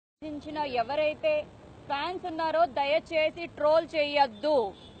ఎవరైతే ఫ్యాన్స్ ఉన్నారో దయచేసి ట్రోల్ చేయొద్దు.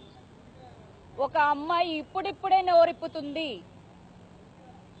 ఒక అమ్మాయి ఇప్పుడిప్పుడే నోరిప్పుతుంది,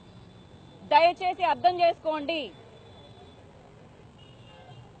 దయచేసి అర్థం చేసుకోండి.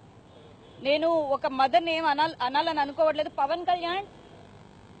 నేను ఒక మదర్ని ఏం అనాలని అనుకోవట్లేదు. పవన్ కళ్యాణ్,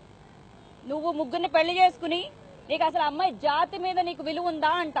 నువ్వు ముగ్గురిని పెళ్లి చేసుకుని నీకు అసలు అమ్మాయి జాతి మీద నీకు విలువ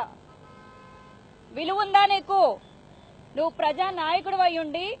ఉందా అంట. విలువ ఉందా నీకు? నువ్వు ప్రజా నాయకుడు అయి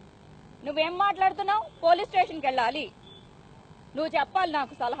ఉండి నువ్వేం మాట్లాడుతున్నావు? పోలీస్ స్టేషన్కి వెళ్ళాలి, నువ్వు చెప్పాలి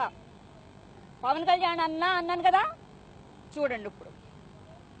నాకు సలహా. పవన్ కళ్యాణ్ అన్నాను కదా, చూడండి ఇప్పుడు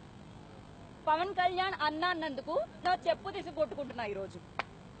పవన్ కళ్యాణ్ అన్నందుకు నా చెప్పు తీసి కొట్టుకుంటున్నా ఈరోజు.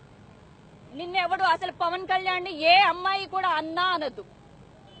 నిన్నెవడు అసలు పవన్ కళ్యాణ్ ని ఏ అమ్మాయి కూడా అన్నా అనద్దు.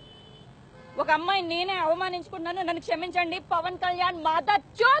 ఒక అమ్మాయి నేనే అవమానించుకున్నాను, నన్ను క్షమించండి. పవన్ కళ్యాణ్ మాదా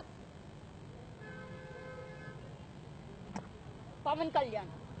చోత్. పవన్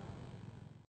కళ్యాణ్